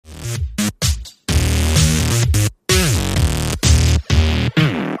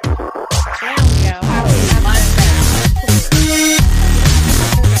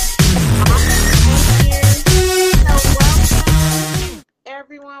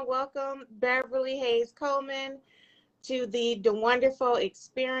welcome Beverly Hayes Coleman to the Wonderful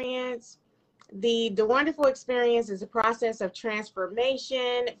Experience. The Wonderful Experience is a process of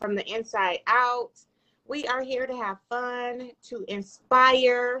transformation from the inside out. We are here to have fun, to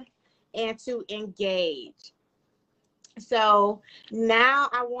inspire, and to engage. So now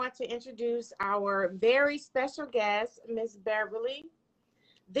I want to introduce our very special guest, Miss Beverly.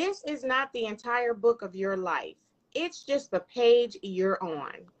 This is not the entire book of your life. It's just the page you're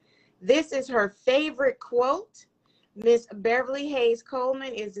on. This is her favorite quote. Miss Beverly Hayes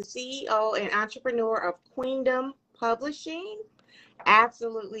Coleman is the CEO and entrepreneur of Queendom Publishing.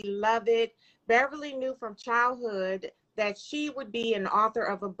 Absolutely love it. Beverly knew from childhood that she would be an author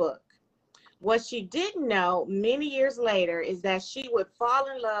of a book. What she didn't know many years later is that she would fall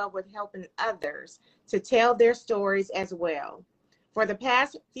in love with helping others to tell their stories as well. For the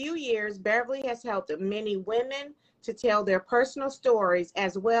past few years, Beverly has helped many women to tell their personal stories,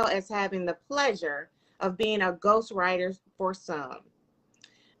 as well as having the pleasure of being a ghostwriter for some.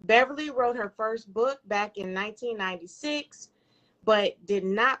 Beverly wrote her first book back in 1996, but did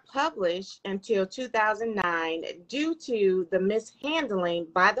not publish until 2009 due to the mishandling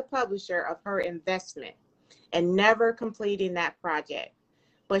by the publisher of her investment and never completing that project.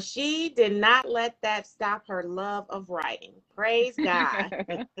 But she did not let that stop her love of writing. Praise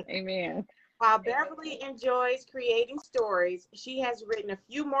God. Amen. While Beverly enjoys creating stories, she has written a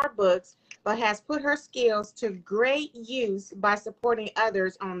few more books, but has put her skills to great use by supporting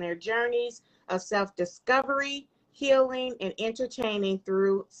others on their journeys of self-discovery, healing, and entertaining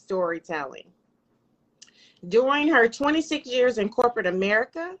through storytelling. During her 26 years in corporate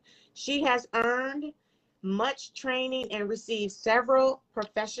America, she has earned much training and received several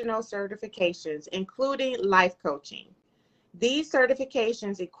professional certifications, including life coaching. These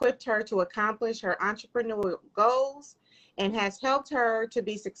certifications equipped her to accomplish her entrepreneurial goals and has helped her to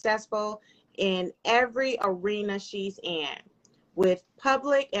be successful in every arena she's in. With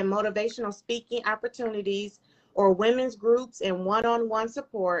public and motivational speaking opportunities or women's groups and one-on-one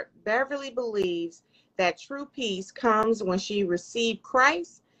support, Beverly believes that true peace comes when she received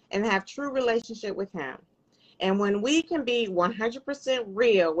Christ and have true relationship with him. And when we can be 100%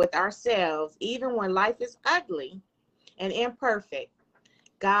 real with ourselves, even when life is ugly and imperfect,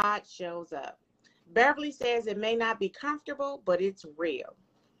 God shows up. Beverly says it may not be comfortable, but it's real.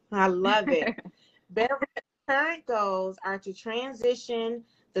 I love it. Beverly's current goals are to transition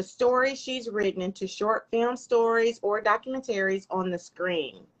the stories she's written into short film stories or documentaries on the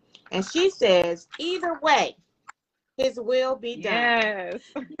screen. And she says, either way, his will be done. Yes.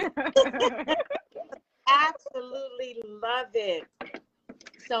 Absolutely love it.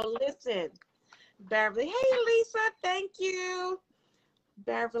 So listen, Beverly. Hey, Lisa, thank you.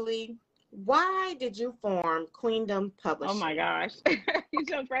 Beverly, why did you form Queendom Publishing? Oh my gosh. You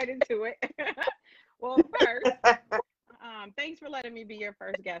jumped right into it. Well, first, thanks for letting me be your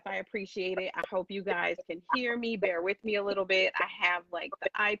first guest. I appreciate it. I hope you guys can hear me. Bear with me a little bit. I have like the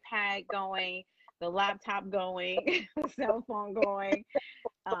iPad going, the laptop going, the cell phone going.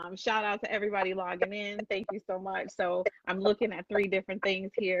 Shout out to everybody logging in. Thank you so much. So I'm looking at 3 different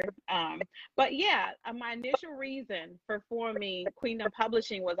things here. But yeah, my initial reason for forming Queendom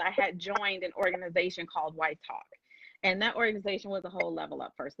Publishing was I had joined an organization called White Talk. And that organization was a whole level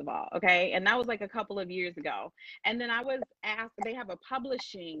up, first of all. Okay. And that was like a couple of years ago. And then I was asked, they have a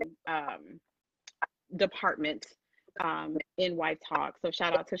publishing department in White Talk. So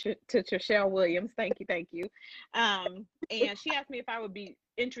shout out to Trishelle Williams. Thank you. Thank you. And she asked me if I would be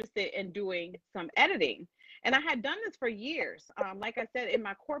interested in doing some editing. And I had done this for years. Like I said, in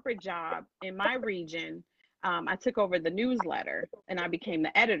my corporate job in my region, I took over the newsletter and I became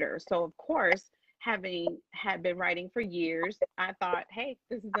the editor. So of course, having had been writing for years, I thought, hey,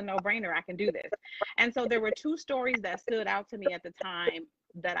 this is a no-brainer. I can do this. And so there were 2 stories that stood out to me at the time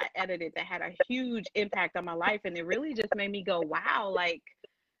that I edited that had a huge impact on my life. And it really just made me go, wow, like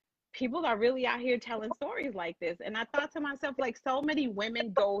people are really out here telling stories like this. And I thought to myself, like so many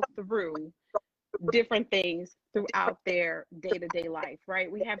women go through different things throughout their day-to-day life, right?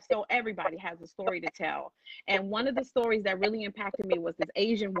 Everybody has a story to tell. And one of the stories that really impacted me was this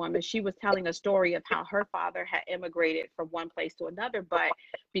Asian woman. She was telling a story of how her father had immigrated from one place to another, but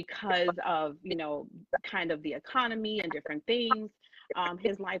because of, kind of the economy and different things,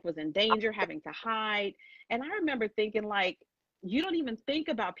 his life was in danger, having to hide. And I remember thinking, like, you don't even think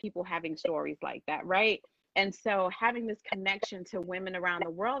about people having stories like that, right? And so having this connection to women around the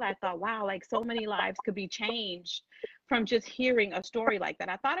world, I thought, wow, like so many lives could be changed from just hearing a story like that.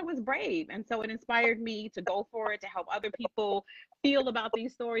 I thought it was brave. And so it inspired me to go for it, to help other people feel about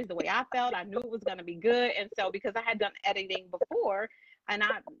these stories the way I felt. I knew it was going to be good. And so because I had done editing before, and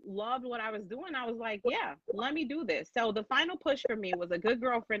loved what I was doing. I was like, yeah, let me do this. So the final push for me was a good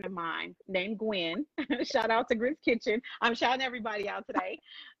girlfriend of mine named Gwen. Shout out to Grit's Kitchen. I'm shouting everybody out today.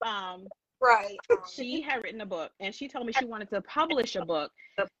 Right. She had written a book, and she told me she wanted to publish a book.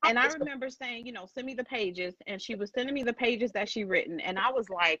 And I remember saying, you know, send me the pages. And she was sending me the pages that she written. And I was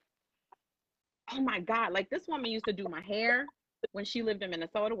like, oh my God, like this woman used to do my hair when she lived in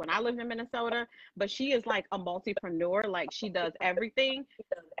Minnesota, when I lived in Minnesota, but she is like a multipreneur. Like she does everything.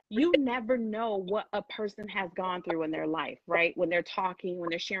 You never know what a person has gone through in their life, right? When they're talking, when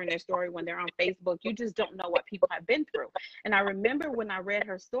they're sharing their story, when they're on Facebook, you just don't know what people have been through. And I remember when I read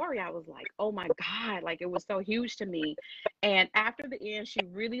her story, I was like, oh my God, like it was so huge to me. And after the end, she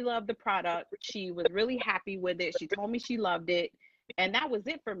really loved the product. She was really happy with it. She told me she loved it. And that was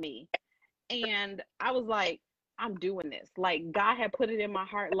it for me. And I was like, I'm doing this. Like God had put it in my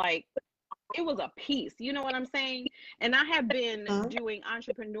heart, like it was a piece, you know what I'm saying? And I have been doing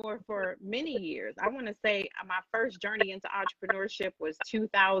entrepreneur for many years. I want to say my first journey into entrepreneurship was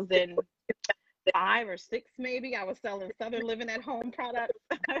 2005 or 6 maybe. I was selling Southern Living at Home products.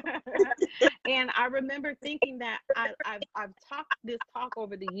 And I remember thinking that I've talked this talk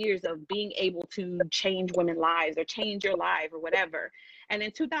over the years of being able to change women's lives or change your life or whatever. And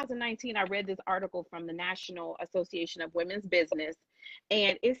in 2019, I read this article from the National Association of Women's Business,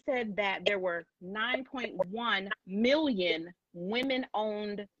 and it said that there were 9.1 million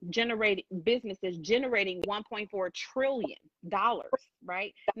women-owned businesses generating $1.4 trillion,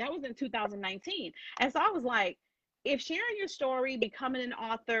 right? And that was in 2019. And so I was like, if sharing your story, becoming an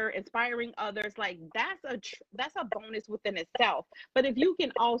author, inspiring others, like that's a bonus within itself. But if you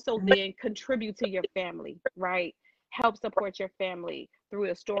can also then contribute to your family, right? Help support your family through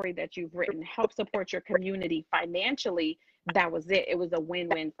a story that you've written, help support your community financially, that was it. It was a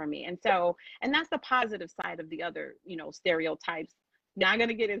win-win for me. And so, and that's the positive side of the other, you know, stereotypes. Not going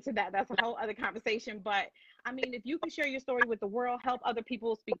to get into that. That's a whole other conversation. But I mean, if you can share your story with the world, help other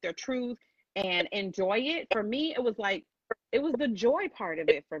people speak their truth and enjoy it. For me, it was like, it was the joy part of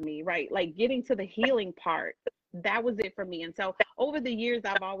it for me, right? Like getting to the healing part. That was it for me. And so over the years,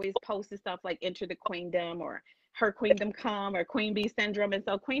 I've always posted stuff like Enter the Queendom or Her Queendom Come or Queen Bee Syndrome. And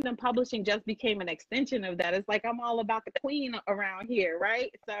so Queendom Publishing just became an extension of that. It's like I'm all about the queen around here, right?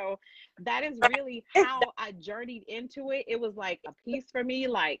 So that is really how I journeyed into it. It was like a piece for me,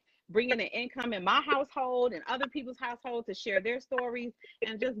 like bringing an income in my household and other people's households to share their stories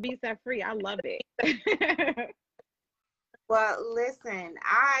and just be set free. I love it. Well, listen,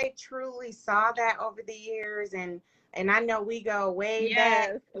 I truly saw that over the years, and I know we go way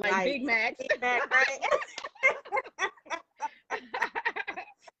back, like Big Macs. Right?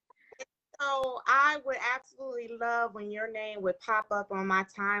 So I would absolutely love when your name would pop up on my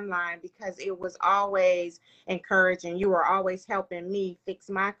timeline, because it was always encouraging. You were always helping me fix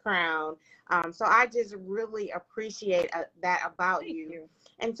my crown. So I just really appreciate that about you.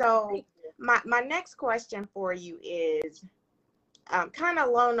 And so my next question for you is kind of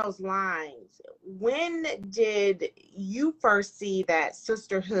along those lines. When did you first see that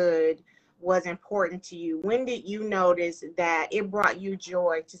sisterhood was important to you? When did you notice that it brought you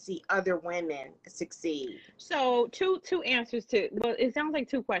joy to see other women succeed? So two answers to, well, it sounds like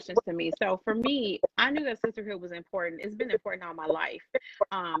two questions to me. So for me, I knew that sisterhood was important. It's been important all my life.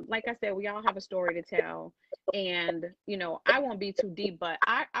 Like I said, we all have a story to tell. And, you know, I won't be too deep, but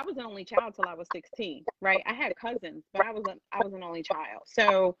I was an only child till I was 16, right? I had cousins, but I was an only child.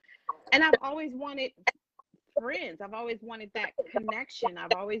 So, and I've always wanted friends. I've always wanted that connection.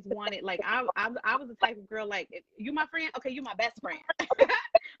 I've always wanted, like, I was the type of girl, like, you my friend, okay, you my best friend. Like,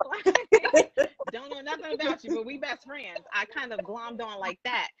 don't know nothing about you, but we best friends. I kind of glommed on like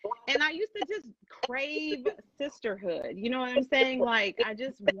that. And I used to just crave sisterhood. You know what I'm saying? Like, I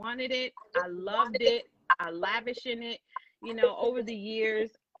just wanted it. I loved it. I lavish in it. You know, over the years,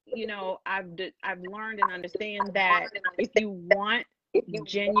 you know, I've learned and understand that if you want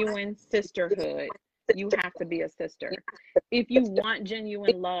genuine sisterhood, you have to be a sister. If you want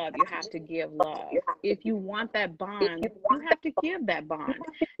genuine love, you have to give love. If you want that bond, you have to give that bond.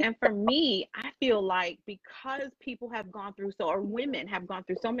 And for me, I feel like because people have gone through or women have gone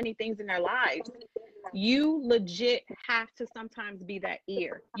through so many things in their lives, you legit have to sometimes be that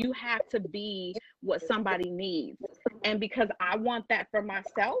ear. You have to be what somebody needs. And because I want that for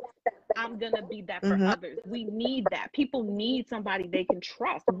myself, I'm going to be that for others. We need that. People need somebody they can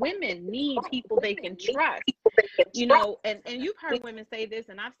trust. Women need people they can trust. You know, and you've heard women say this,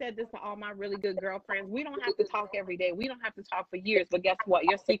 and I've said this to all my really good girlfriends. We don't have to talk every day. We don't have to talk for years. But guess what?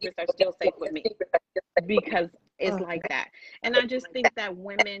 Your secrets are still safe with me. because it's Okay. like that. And I just think that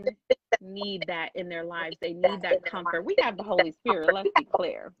women need that in their lives. They need that comfort. We have the Holy Spirit, let's be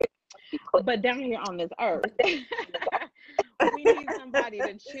clear. But down here on this earth, we need somebody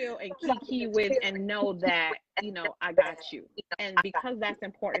to chill and kiki with and know that, you know, I got you. And because that's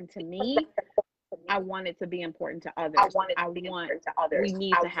important to me, I want it to be important to others. We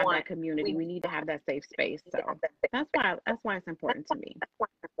need to have that community. We need to have that safe space. So that's why it's important to me.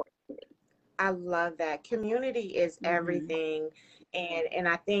 I love that. Community is Mhm. everything. And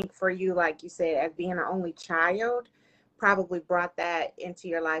I think for you, like you said, as being an only child, probably brought that into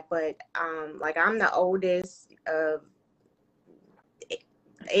your life. But like I'm the oldest of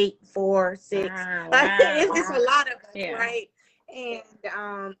 8, 4, 6. Wow, It's just a lot of us, Yeah. right? And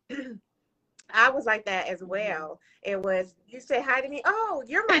I was like that as well. It was, you say hi to me, oh,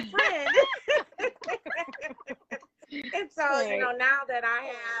 you're my friend. And so, you know, Right. now that I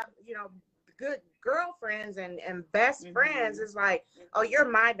have, you know, good girlfriends and best friends, it's like, oh, you're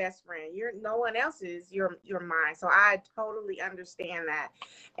my best friend. You're no one else's. You're mine. So I totally understand that.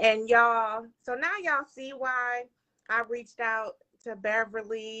 And y'all, so now y'all see why I reached out to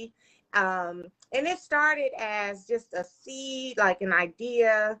Beverly. And it started as just a seed, like an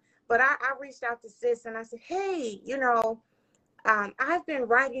idea. But I reached out to sis and I said, hey, you know, I've been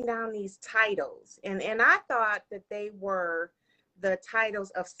writing down these titles, and I thought that they were the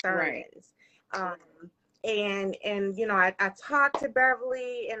titles of sermons. Right. And you know, I talked to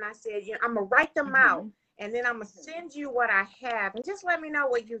Beverly and I said, you know, I'm gonna write them out, and then I'm gonna send you what I have, and just let me know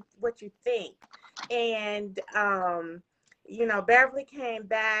what you think. And you know, Beverly came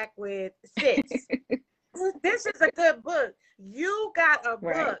back with, sis, this is a good book. You got a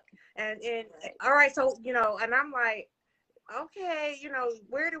Right. book, and all right, so you know, and I'm like, okay, you know,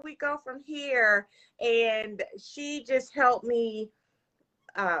 where do we go from here? And she just helped me.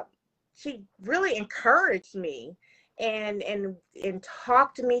 She really encouraged me and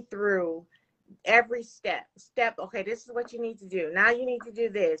talked me through every step. Okay, this is what you need to do. Now you need to do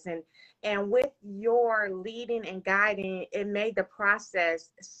this. And with your leading and guiding, it made the process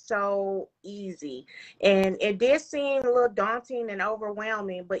so easy. And it did seem a little daunting and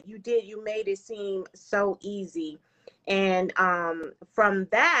overwhelming, but you made it seem so easy. And from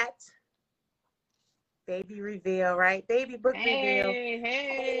that, baby reveal, right? Baby book reveal.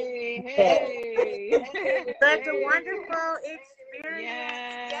 Hey. Such a wonderful experience.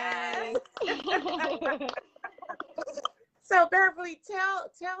 Yes. So Beverly,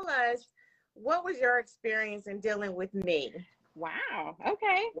 tell us, what was your experience in dealing with me? Wow.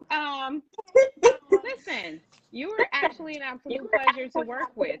 Okay. Listen, you were actually an absolute pleasure to work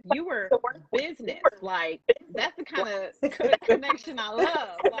with. You were business. Like, that's the kind of connection I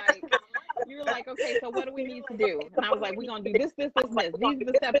love. Like, you were like, okay, so what do we need to do? And I was like, we're going to do this, this, this, and this. These are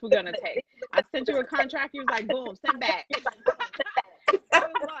the steps we're going to take. I sent you a contract. You was like, boom, send back. I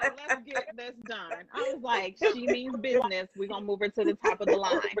was like, let's get this done. I was like, she means business. We're going to move her to the top of the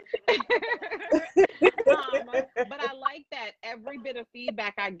line. But I like that every bit of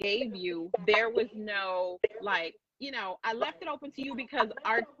feedback I gave you, there was no, like, you know, I left it open to you because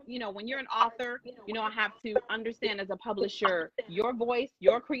you know, when you're an author, you know, I have to understand as a publisher, your voice,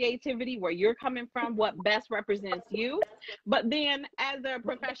 your creativity, where you're coming from, what best represents you. But then as a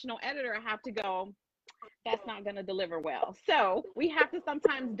professional editor, I have to go, that's not going to deliver well. So we have to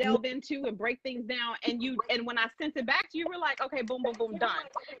sometimes delve into and break things down. And when I sent it back to you, you were like, okay, boom, boom, boom, done.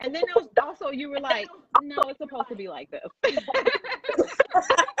 And then it was also, you were like, no, it's supposed to be like this.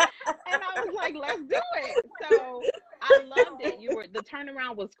 And I was like, let's do it. So I loved it. The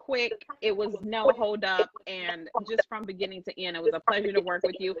turnaround was quick. It was no hold up. And just from beginning to end, it was a pleasure to work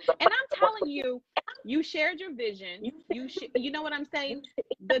with you. And I'm telling you, you shared your vision. You know what I'm saying?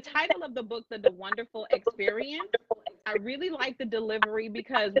 The title of the book, The Wonderful Experience, I really like the delivery,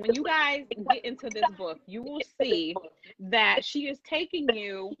 because when you guys get into this book, you will see that she is taking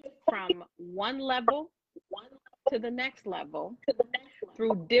you from one level to the next level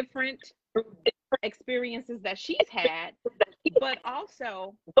through different experiences that she's had, but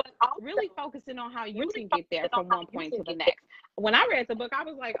also really focusing on how you can get there from one point to the next. When I read the book, I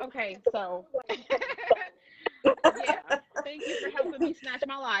was like, okay, so yeah, thank you for helping me snatch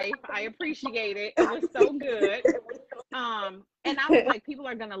my life. I appreciate it. It was so good. And I was like, people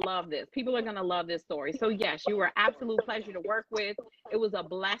are gonna love this. People are gonna love this story. So yes, you were an absolute pleasure to work with. It was a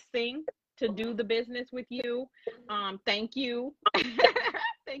blessing to do the business with you. Thank you.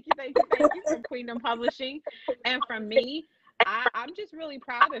 Thank you from Queendom Publishing. And from me, I'm just really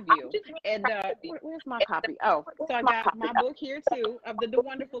proud of you. And where's my copy? Oh, so I got my book here too, of the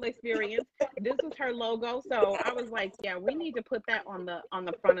Wonderful Experience. This was her logo. So I was like, yeah, we need to put that on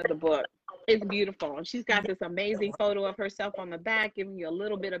the front of the book. It's beautiful. And she's got this amazing photo of herself on the back, giving you a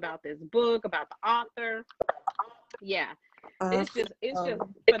little bit about this book, about the author. Yeah. It's just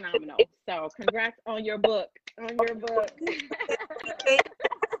phenomenal. So congrats on your book.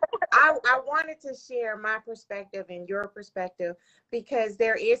 I wanted to share my perspective and your perspective, because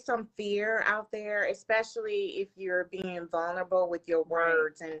there is some fear out there, especially if you're being vulnerable with your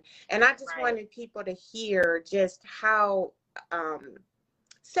words. And I just wanted people to hear just how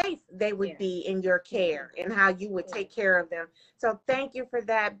safe they would be in your care and how you would take care of them. So thank you for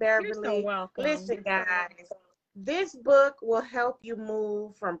that, Beverly. You're so welcome. Listen, guys, this book will help you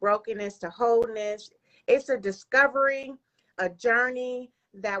move from brokenness to wholeness. It's a discovery, a journey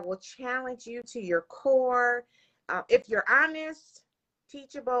that will challenge you to your core. If you're honest,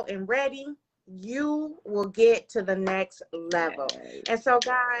 teachable, and ready, you will get to the next level. And so,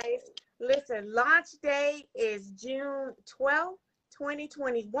 guys, listen, launch day is June 12th,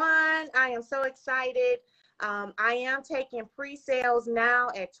 2021. I am so excited. I am taking pre-sales now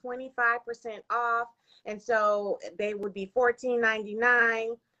at 25% off. And so they would be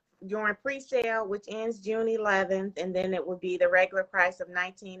 $14.99 during pre-sale, which ends June 11th. And then it would be the regular price of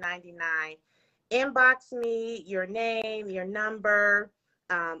 $19.99. Inbox me your name, your number,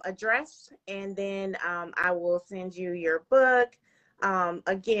 address, and then I will send you your book.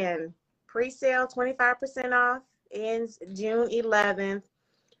 Again, pre-sale 25% off, ends June 11th.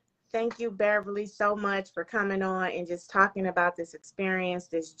 Thank you, Beverly, so much for coming on and just talking about this experience,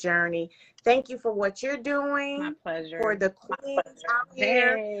 this journey. Thank you for what you're doing. My pleasure. For the queens out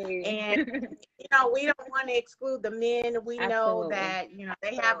here. And, you know, we don't want to exclude the men. We know that, you know,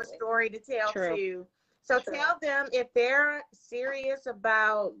 they have a story to tell too. So tell them if they're serious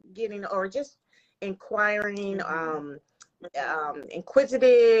about getting, or just inquiring,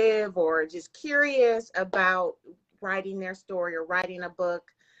 inquisitive, or just curious about writing their story or writing a book.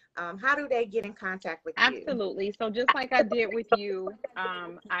 How do they get in contact with you? Absolutely. So just like I did with you,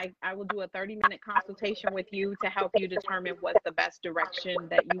 I will do a 30-minute consultation with you to help you determine what's the best direction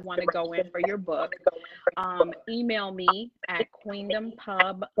that you want to go in for your book. Email me at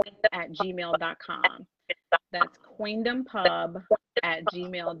queendompub@gmail.com. That's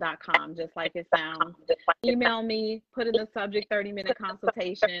queendompub@gmail.com, just like it sounds. Email me, put in the subject 30-minute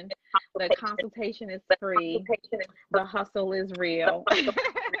consultation. The consultation is free. The hustle is real.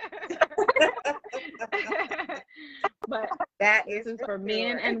 But that is for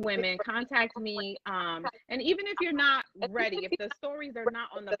men and women. Contact me. And even if you're not ready, if the stories are not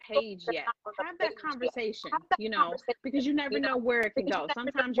on the page yet, have that conversation, you know, because you never know where it can go.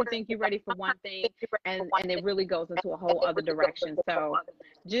 Sometimes you think you're ready for one thing and it really goes into a whole other direction. So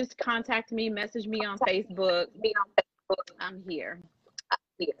just contact me, message me on Facebook. I'm here.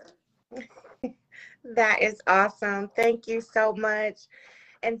 That is awesome. Thank you so much.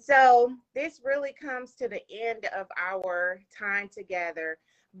 And so this really comes to the end of our time together.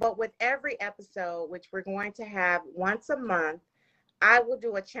 But with every episode, which we're going to have once a month, I will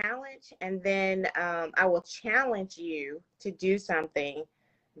do a challenge, and then I will challenge you to do something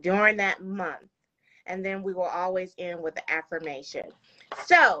during that month. And then we will always end with the affirmation.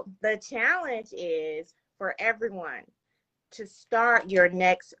 So the challenge is for everyone to start your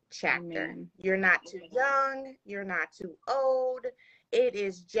next chapter. Amen. You're not too young. You're not too old. It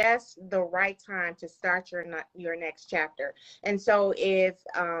is just the right time to start your next chapter. And so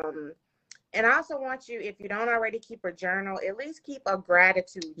and I also want you, if you don't already keep a journal, at least keep a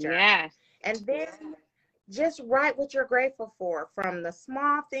gratitude journal. Yes. And then just write what you're grateful for, from the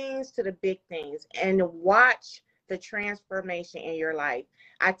small things to the big things, and watch the transformation in your life.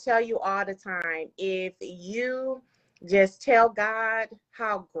 I tell you all the time, if you just tell God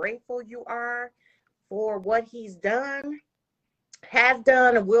how grateful you are for what he's done, has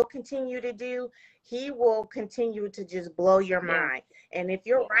done, and will continue to do, he will continue to just blow your mind. And if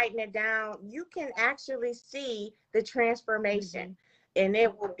you're writing it down, you can actually see the transformation, and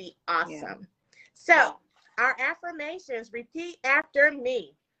it will be awesome. So our affirmations, repeat after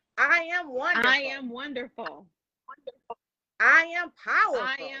me. I am wonderful. I am wonderful. I am powerful.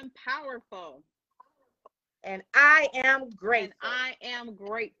 I am powerful. And I am grateful. And I am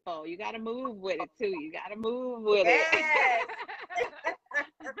grateful. You got to move with it too. You got to move with it.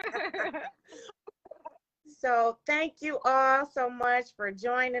 So thank you all so much for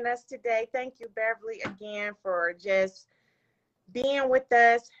joining us today. Thank you, Beverly, again, for just being with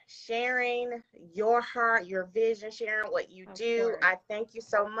us, sharing your heart, your vision, sharing what you do. I thank you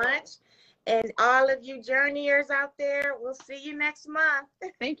so much. And all of you journeyers out there, we'll see you next month.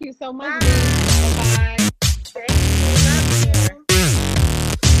 Thank you so much. Bye. Thank you.